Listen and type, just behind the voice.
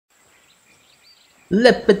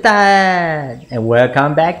Liberate! And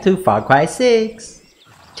welcome back to Far Cry 6.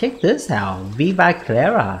 Check this out, Viva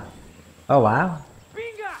Clara. Oh wow.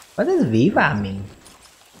 What does Viva mean?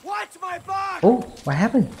 Watch my back! Oh, what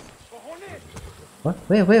happened? What?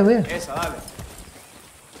 Where?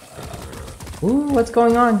 Ooh, what's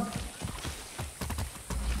going on?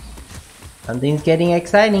 Something's getting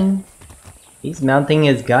exciting. He's mounting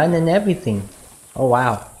his gun and everything. Oh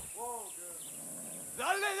wow.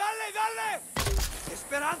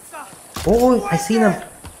 Esperanza! Oh, I see them.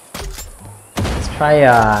 Let's try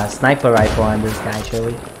a sniper rifle on this guy, shall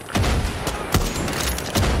we?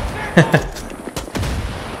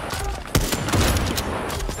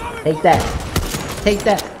 Take that. Take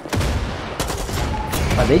that.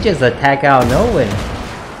 Oh, they just attack out of nowhere.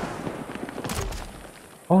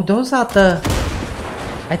 Oh, those are the...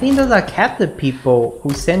 I think those are captive people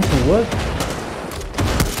who sent to work.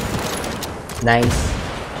 Nice.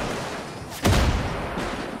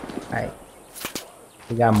 Alright.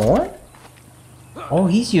 We got more? Oh,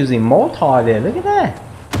 he's using mortar there. Look at that.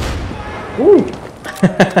 Ooh.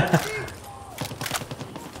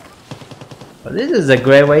 Well, this is a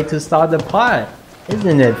great way to start the part,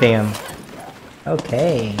 isn't it, fam?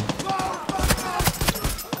 Okay.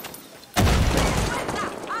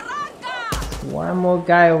 One more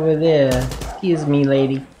guy over there. Excuse me,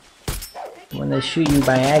 lady. I wanna shoot you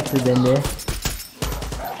by accident there.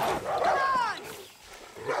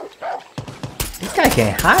 This guy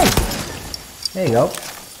can hide. There you go.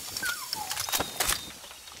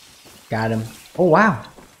 Got him. Oh wow.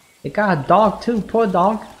 They got a dog too. Poor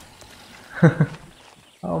dog.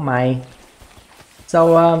 Oh my.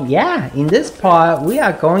 So yeah, in this part we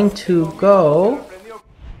are going to go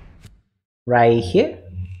right here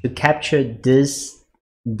to capture this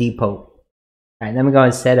depot. Alright, then we're going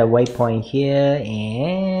to set a waypoint here,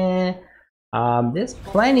 and there's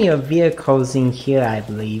plenty of vehicles in here, I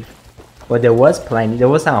believe. Well, there was plenty. There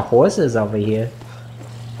was some horses over here.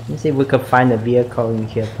 Let me see if we could find a vehicle in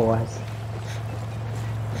here for us.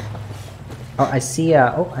 Oh, I see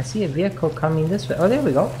a vehicle coming this way. Oh, there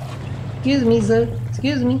we go. Excuse me, sir.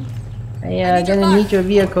 Excuse me. I gonna need your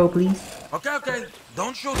vehicle, please. Okay.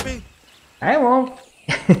 Don't shoot me. I won't.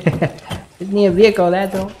 Just need a vehicle,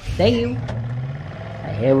 that's all. Thank you.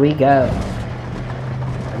 Right, here we go.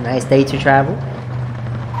 A nice day to travel.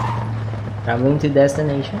 Traveling to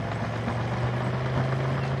destination.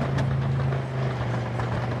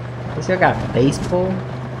 I still got baseball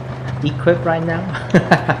equipped right now.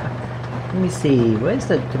 Let me see. Where's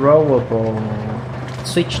the throwable?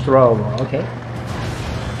 Switch throwable. Okay.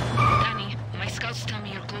 Danny, my scouts tell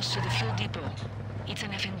me you're close to the fuel depot. It's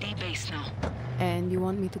an FND base now. And you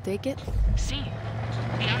want me to take it? See,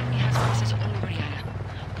 the army has bases all over Yara.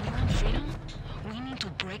 We want freedom. We need to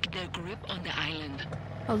break their grip on the island.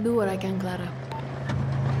 I'll do what I can, Clara.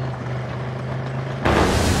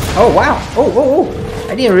 Oh wow! Oh!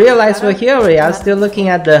 I didn't realize we're here already. I was still looking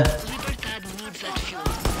at the. Libertad needs that fuel.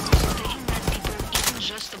 Staying that depot isn't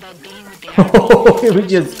just about dealing with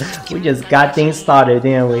the we just got things started,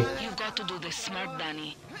 didn't we? You've got to do this smart,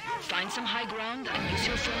 Danny. Find some high ground and use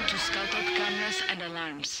your phone to scout out cameras and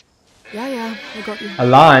alarms. Yeah, I got you.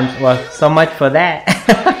 Alarms? Well, so much for that.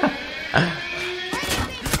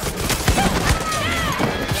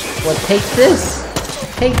 Well, take this.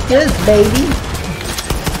 Take this, baby.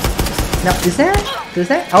 Now, does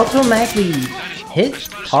that automatically hit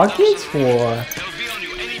targets for?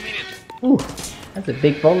 Ooh, that's a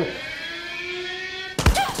big bullet.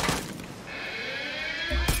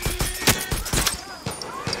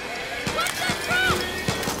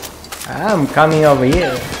 I'm coming over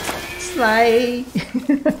here. Slide.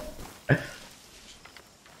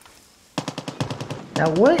 Now,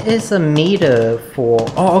 what is a meter for?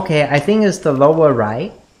 Oh, okay. I think it's the lower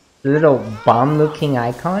right, the little bomb-looking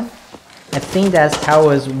icon. I think that's how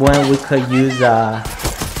is when we could use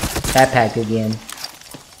backpack again.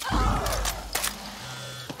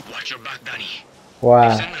 Watch your back, Danny.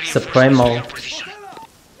 Wow, Supremo.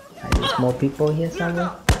 There's more people here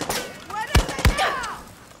somewhere.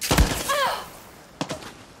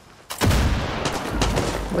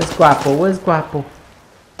 Where's Guapo? Where's Guapo?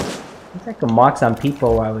 Looks like a mark some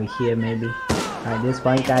people while we're here, maybe. Alright, there's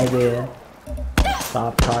one guy there.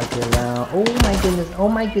 Stop talking around. Oh my goodness, oh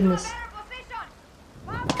my goodness.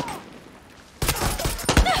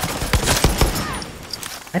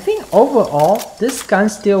 I think overall, this gun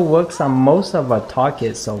still works on most of our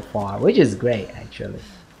targets so far, which is great actually.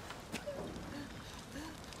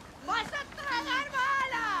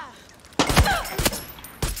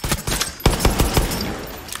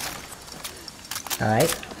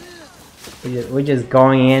 Alright. We're just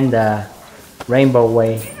going in the rainbow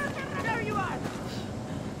way.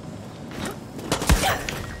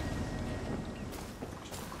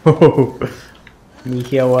 Let me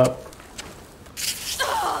heal up.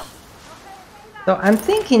 So I'm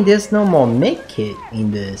thinking there's no more med kit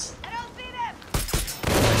in this.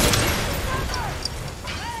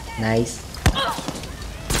 Nice.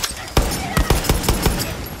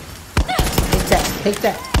 Take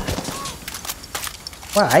that.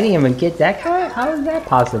 Wow, I didn't even get that guy? How is that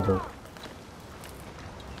possible?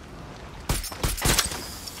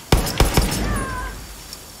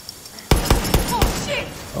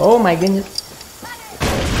 Oh my goodness.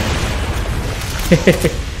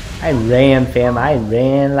 I ran, fam. I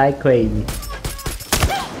ran like crazy.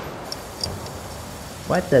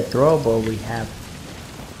 What the throwable we have?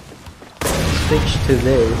 Switch to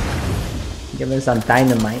this. Give us some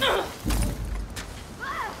dynamite.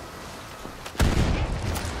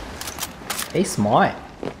 They smart.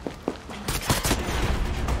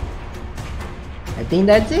 I think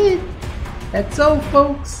that's it. That's all,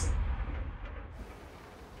 folks.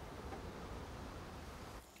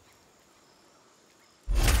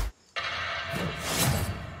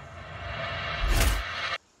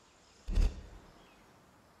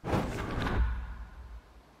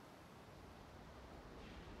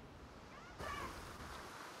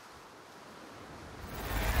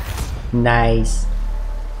 Nice.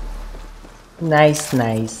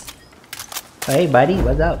 Nice. Hey buddy,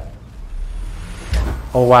 what's up?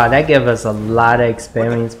 Oh wow, that gave us a lot of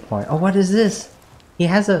experience points. Oh, what is this? He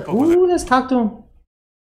has a... Ooh, let's talk to him.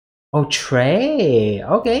 Oh, Trey.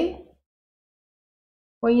 Okay.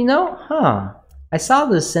 Well, you know, I saw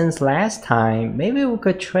this since last time. Maybe we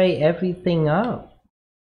could trade everything up.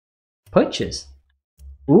 Purchase.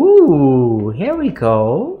 Ooh, here we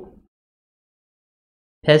go.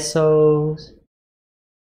 Pesos.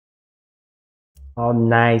 Oh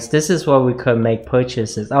nice, this is where we could make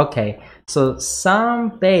purchases. Okay, so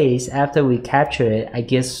some base after we capture it, I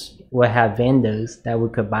guess we'll have vendors that we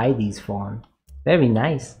could buy these from. Very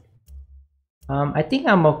nice. I think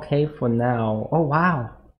I'm okay for now. Oh wow.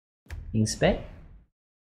 Inspect.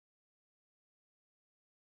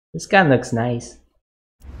 This guy looks nice.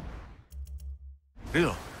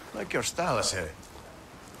 Real, like your style, I say.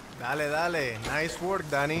 Dale. Nice work,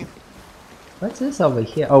 Danny. What's this over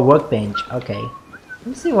here? Oh, workbench. Okay.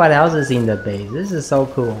 Let's see what else is in the base. This is so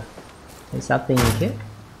cool. There's something in here.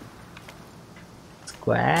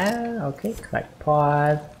 Square. Okay. Collect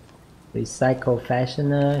pod. Recycle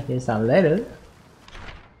fashioner. Here's some letter.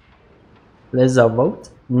 Lizard vote.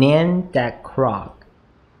 Nan that croc.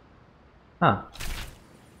 Huh.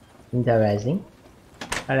 Interesting.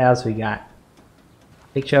 What else we got?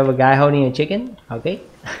 Picture of a guy holding a chicken. Okay.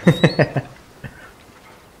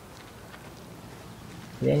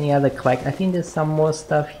 Any other collect? I think there's some more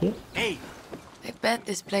stuff here. Hey! I bet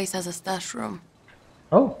this place has a stash room.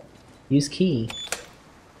 Oh, use key.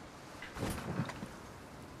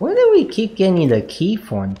 Where do we keep getting the key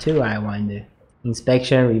from too, I wonder?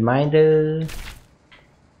 Inspection reminder.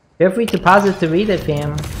 Feel free to pause it to read it,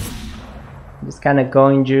 fam. Just kind of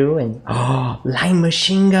going through and... Oh, light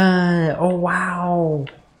machine gun! Oh wow!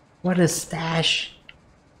 What a stash!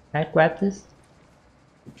 Can I grab this?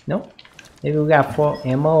 Nope. Maybe we got full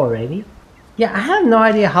ammo already? Yeah, I have no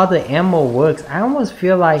idea how the ammo works. I almost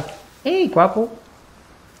feel like... Hey, Guapo!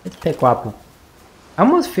 Let's pick Guapo. I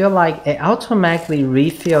almost feel like it automatically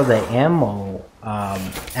refill the ammo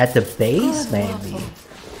at the base, maybe.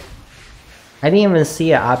 I didn't even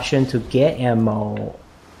see an option to get ammo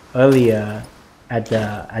earlier at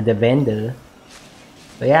the vendor.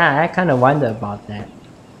 But yeah, I kind of wonder about that.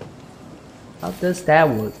 How does that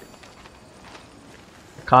work?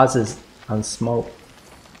 Causes on smoke.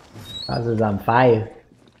 Causes on fire.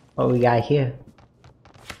 What we got here?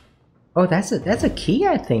 Oh, that's a key,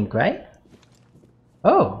 I think, right?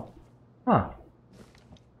 Oh, huh.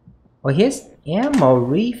 Well, here's ammo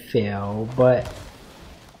refill, but I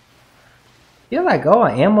feel like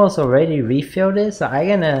ammo's already refilled it, so I'm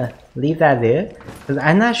gonna leave that there because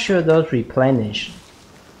I'm not sure those replenish.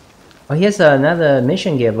 Oh, here's another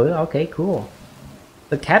mission giver. Okay, cool.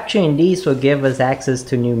 So capturing these will give us access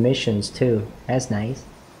to new missions too. That's nice.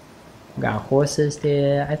 We got horses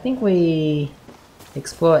there. I think we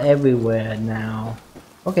explore everywhere now.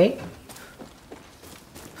 Okay.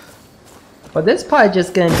 Well, this part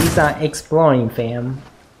just gonna be some exploring, fam.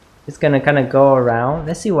 It's gonna kind of go around.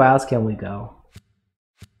 Let's see where else can we go.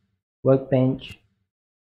 Workbench.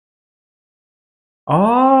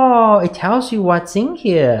 Oh, it tells you what's in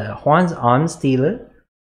here. Juan's arms dealer.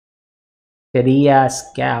 Guerrilla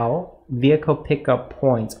scout. Vehicle pickup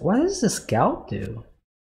points. What does the scout do?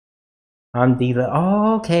 Arm dealer.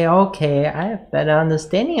 Oh, okay. I have better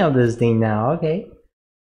understanding of this thing now. Okay.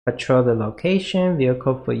 Patrol the location.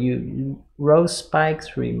 Vehicle for you. row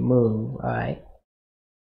spikes remove. Alright.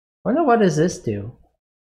 Wonder what does this do?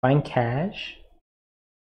 Find cash.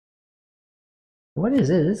 What is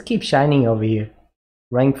it? This keeps shining over here.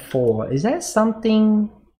 Rank 4. Is that something?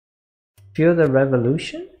 Fuel the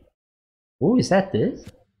revolution? Oh, is that this?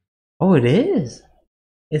 Oh, it is.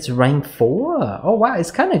 It's rank 4. Oh wow, it's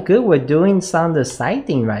kind of good. We're doing some of the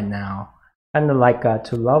sighting right now. Kind of like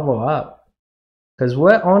to level up. Because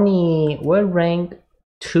we're rank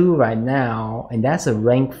 2 right now. And that's a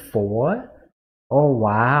rank 4. Oh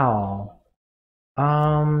wow.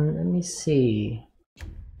 Let me see.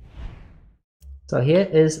 So here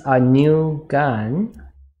is our new gun.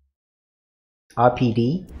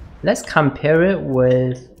 RPD. Let's compare it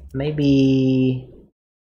with maybe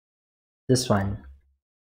this one.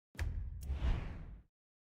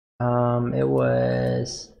 It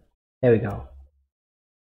was, there we go.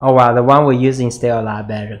 Oh wow, the one we're using is still a lot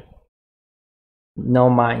better. No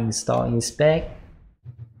mod install, inspect.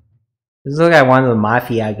 This looks like one of the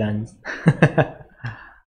mafia guns.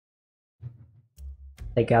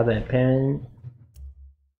 Take out the apparent.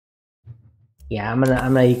 Yeah, I'm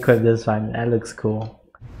gonna equip this one. That looks cool.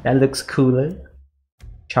 That looks cooler.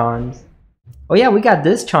 Charms. Oh yeah, we got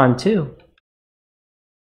this charm too.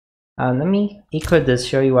 Let me equip this,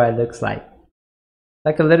 show you what it looks like.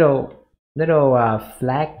 Like a little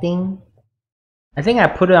flag thing. I think I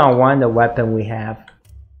put it on one of the weapon we have.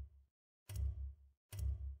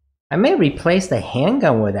 I may replace the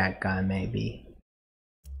handgun with that gun maybe.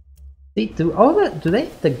 See, do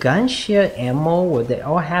the guns share ammo, or they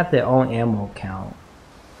all have their own ammo count?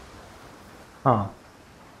 Huh.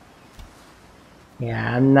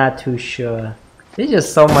 Yeah, I'm not too sure. There's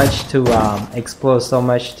just so much to explore, so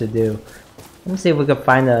much to do. Let me see if we can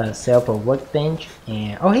find a sale for workbench.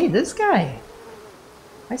 And oh hey, this guy!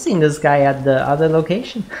 I seen this guy at the other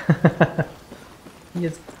location.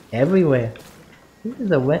 He's everywhere. This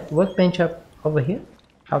is a workbench up over here,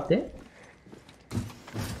 out there.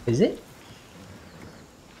 Is it?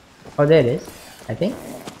 Oh, there it is. I think.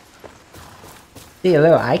 See a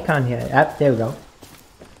little icon here. Up there we go.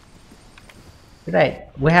 Right,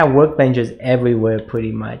 we have workbenches everywhere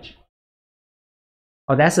pretty much.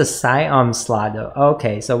 Oh, that's a sidearm slot though.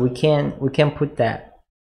 Okay, so we can put that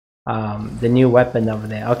the new weapon over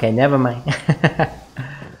there. Okay, never mind.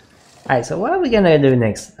 Alright, so what are we gonna do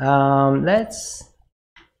next? Let's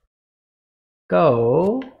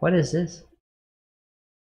go. What is this?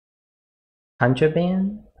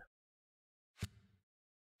 Contraband?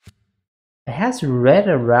 It has red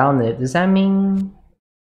around it. Does that mean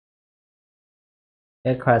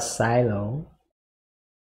aircraft silo?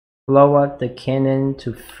 Blow up the cannon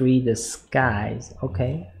to free the skies.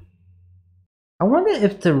 Okay. I wonder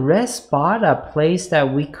if the red spot are place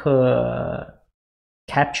that we could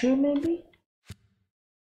capture maybe?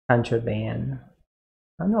 Contraband.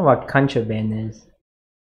 I don't know what contraband is.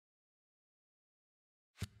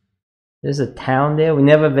 There's a town there. We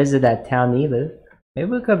never visit that town either. Maybe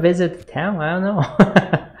we could visit the town. I don't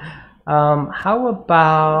know. How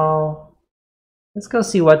about... Let's go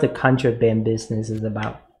see what the contraband business is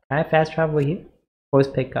about. Can I fast travel here? Horse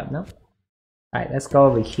pickup, no? Alright, let's go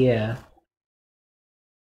over here.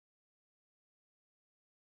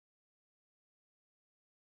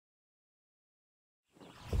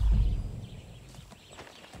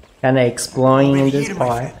 Kinda exploring in this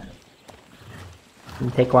part.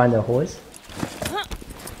 And take one of the horse.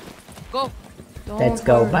 Go. Let's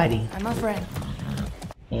go, buddy. I'm a friend.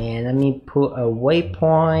 And let me put a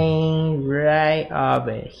waypoint right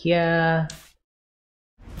over here.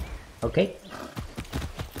 Okay.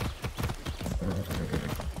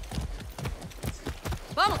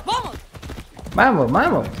 Vamos, vamos. Vamos,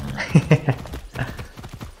 vamos.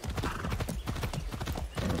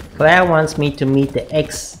 Claire wants me to meet the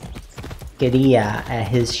ex-guerrilla at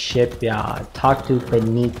his shipyard. Talk to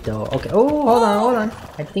Benito. Okay. Oh, hold on, hold on.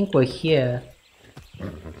 I think we're here.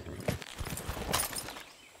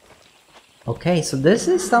 Okay, so this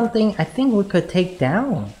is something I think we could take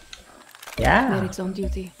down. Yeah. Medic's on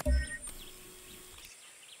duty.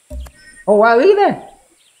 Oh wow, look at that!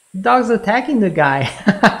 Dog's attacking the guy.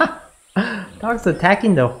 Dog's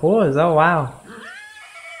attacking the horse. Oh wow.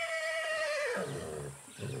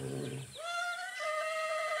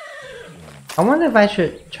 I wonder if I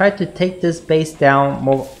should try to take this base down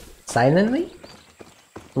more silently.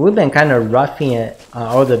 We've been kind of roughing it on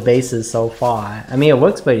all the bases so far. I mean, it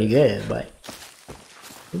works pretty good, but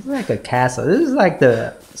this is like a castle. This is like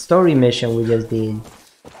the story mission we just did.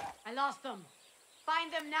 I lost them.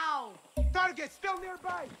 Find them now. Target still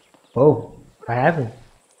nearby. Whoa, what happened?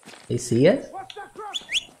 They see us?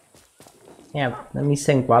 Yeah, let me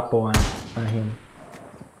send Guapo on him.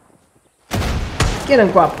 Get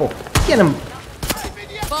him, Guapo. Get him.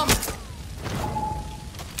 Vamos.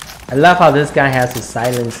 I love how this guy has a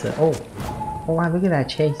silencer. Oh. Oh wow, look at that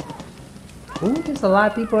chase. Ooh, there's a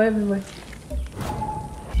lot of people everywhere.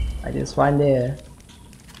 I just one there.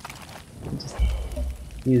 Just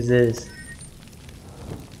use this.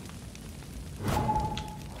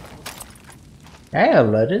 I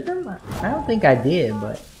alerted them? I don't think I did,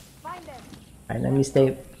 but alright, let me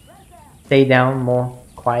stay down, more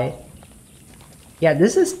quiet. Yeah,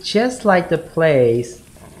 this is just like the place.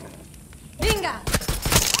 Venga.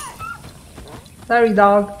 Sorry,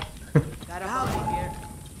 dog. Got a house here.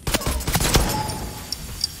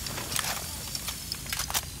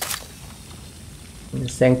 I'm gonna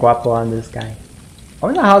send Guapo on this guy. I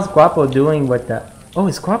wonder how's Guapo doing with the... Oh,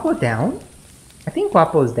 is Guapo down? I think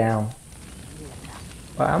Guapo's down.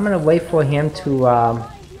 Well, I'm gonna wait for him to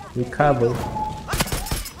recover.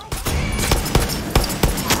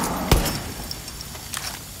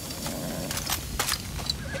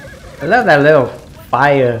 I love that little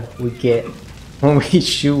fire we get when we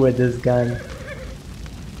shoot with this gun.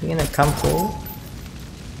 You gonna come forward?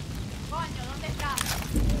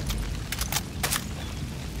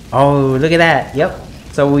 Oh, look at that. Yep.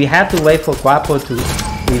 So we have to wait for Guapo to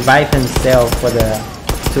revive himself for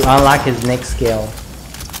to unlock his next skill.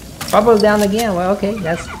 Guapo's down again. Well, okay,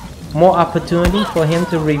 that's more opportunity for him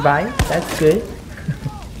to revive. That's good.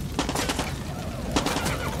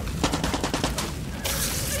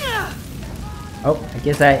 Oh, I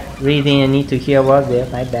guess I really didn't need to heal up there.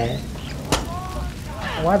 My bad.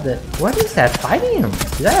 What is that fighting him?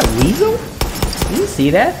 Is that a weasel? Do you see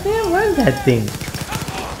that, man? What is that thing?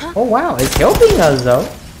 Oh wow, it's helping us though.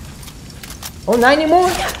 Oh, 90 more!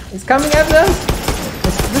 It's coming after us!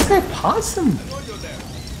 What's that possum?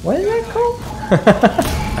 What is that called?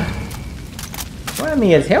 Well, I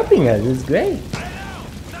mean, it's helping us. It's great.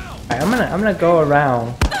 Alright, I'm gonna go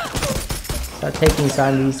around. Start taking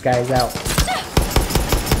some of these guys out.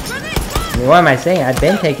 I mean, what am I saying? I've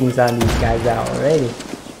been taking some of these guys out already.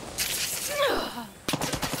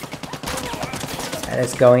 Alright,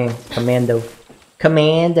 let's go in. Commando.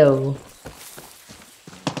 Commando.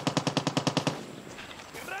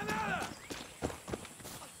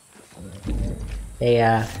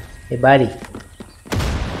 Hey buddy.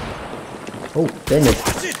 Oh goodness.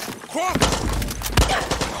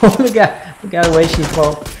 Oh look at the way she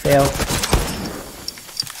fell.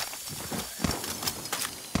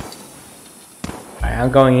 Alright,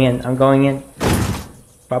 I'm going in.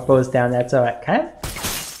 Guapo's down, that's alright. Kind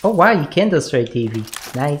of? Oh wow, you can destroy TV.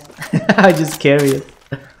 Nice. I'm just curious.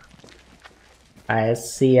 Alright,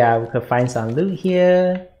 let's see, we could find some loot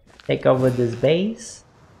here. Take over this base.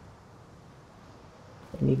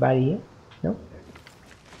 Anybody here? Nope.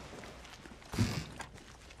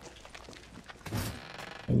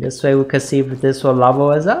 And this way we can see if this will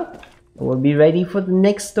level us up. We'll be ready for the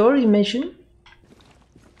next story mission.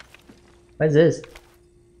 What's this?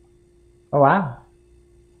 Oh wow.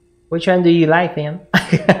 Which one do you like, fam?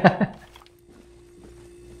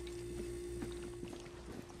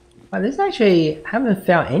 Well, this actually, I haven't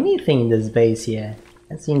found anything in this base yet.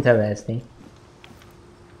 That's interesting.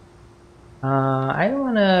 I don't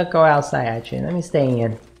want to go outside actually. Let me stay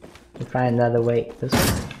in and find another way. This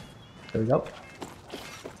way. There we go.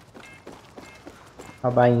 How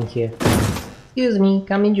about in here? Excuse me,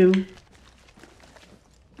 coming through.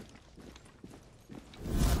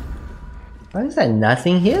 Why is there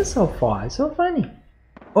nothing here so far? It's so funny.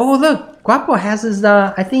 Oh look, Guapo has his,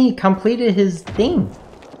 I think he completed his thing.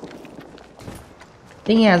 I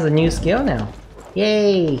think he has a new skill now.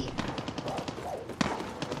 Yay!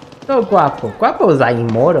 Go Guapo. Guapo is like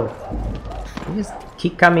immortal. He just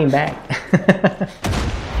keep coming back.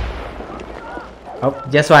 Oh,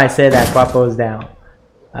 just when I said that, Guapo's down.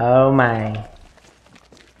 Oh my.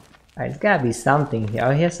 Alright, it's gotta be something here.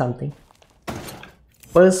 Oh, here's something.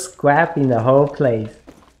 First scrap in the whole place.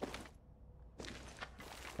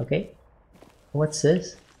 Okay. What's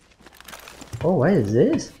this? Oh, what is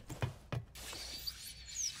this?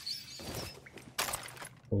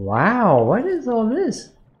 Wow, what is all this?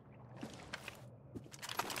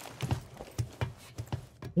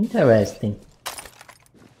 Interesting.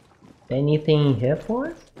 Anything here for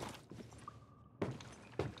us?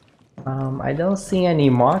 I don't see any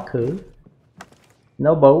marker.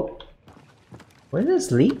 No boat. Where does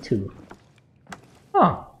this lead to?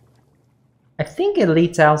 Oh. I think it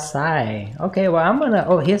leads outside. Okay, well I'm gonna...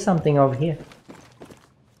 Oh, here's something over here.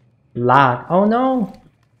 Lock. Oh no!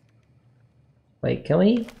 Wait, can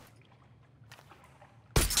we...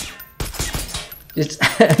 just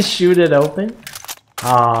shoot it open? Oh,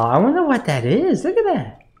 I wonder what that is. Look at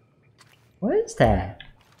that. What is that?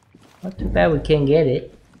 Not too bad we can't get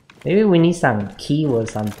it. Maybe we need some key or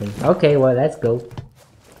something. Okay, well, let's go.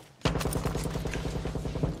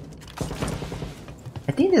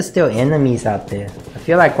 I think there's still enemies out there. I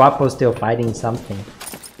feel like Guapo's still fighting something.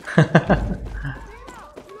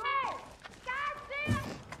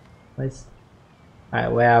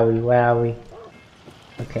 Alright, where are we? Where are we?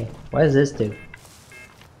 Okay, what does this do?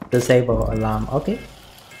 Disable alarm. Okay.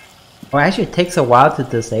 Oh, actually it takes a while to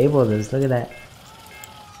disable this. Look at that.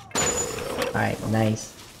 Alright,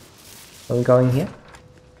 nice. Are we going here?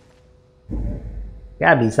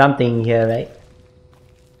 Gotta be something here, right?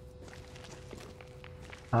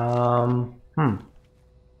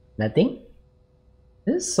 Nothing?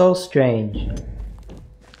 This is so strange.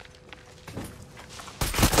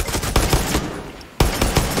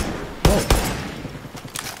 Whoa.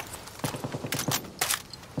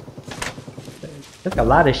 Took a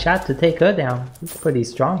lot of shots to take her down. She's pretty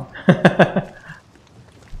strong.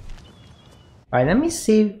 Alright, let me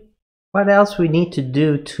see what else we need to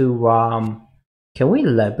do to can we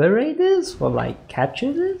liberate this or like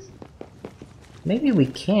capture this? Maybe we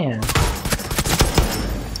can.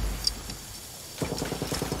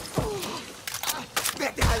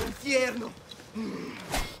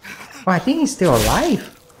 Oh, I think he's still alive.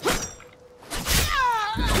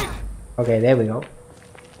 Okay, there we go.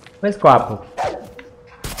 Where's Guapo?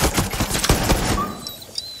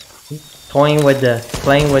 He's toying with the,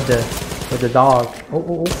 playing with the dog.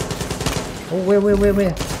 Oh, where? Where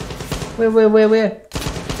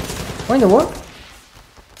in the world?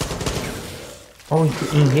 Oh,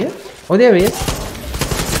 he's in here? Oh, there he is.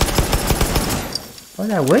 Oh,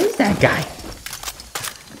 now, where is that guy?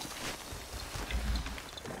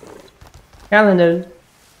 Calendar.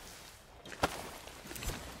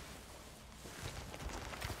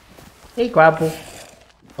 Hey, Guapo.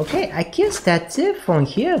 Okay, I guess that's it from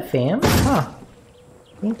here, fam. Huh.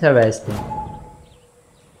 Interesting.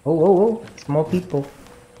 Oh, it's more people.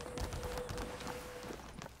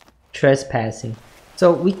 Trespassing.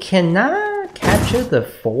 So we cannot capture the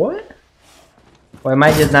fort? Or am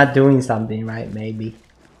I just not doing something right, maybe?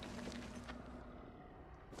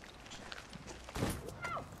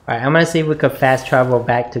 Alright, I'm gonna see if we could fast travel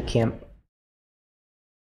back to camp.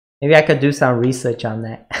 Maybe I could do some research on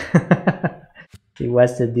that. See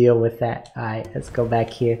what's the deal with that. Alright, let's go back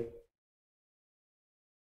here.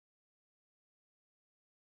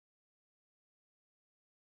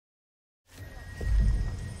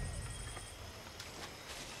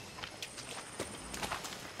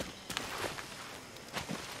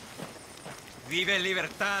 Vive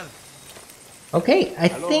libertad. Okay, I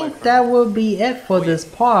think that will be it for this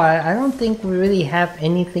part. I don't think we really have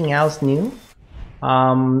anything else new.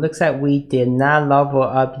 Looks like we did not level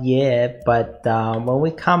up yet, but when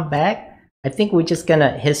we come back, I think we're just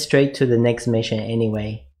gonna hit straight to the next mission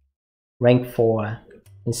anyway. Rank 4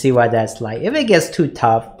 and see what that's like. If it gets too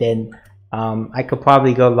tough, then I could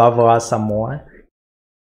probably go level up some more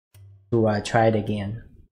to try it again.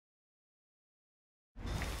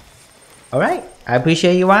 Alright, I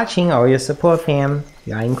appreciate you watching, all your support, fam.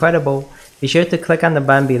 You are incredible. Be sure to click on the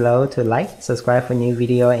button below to like, subscribe for new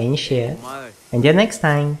video and share. Until next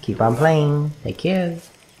time, keep on playing. Take care.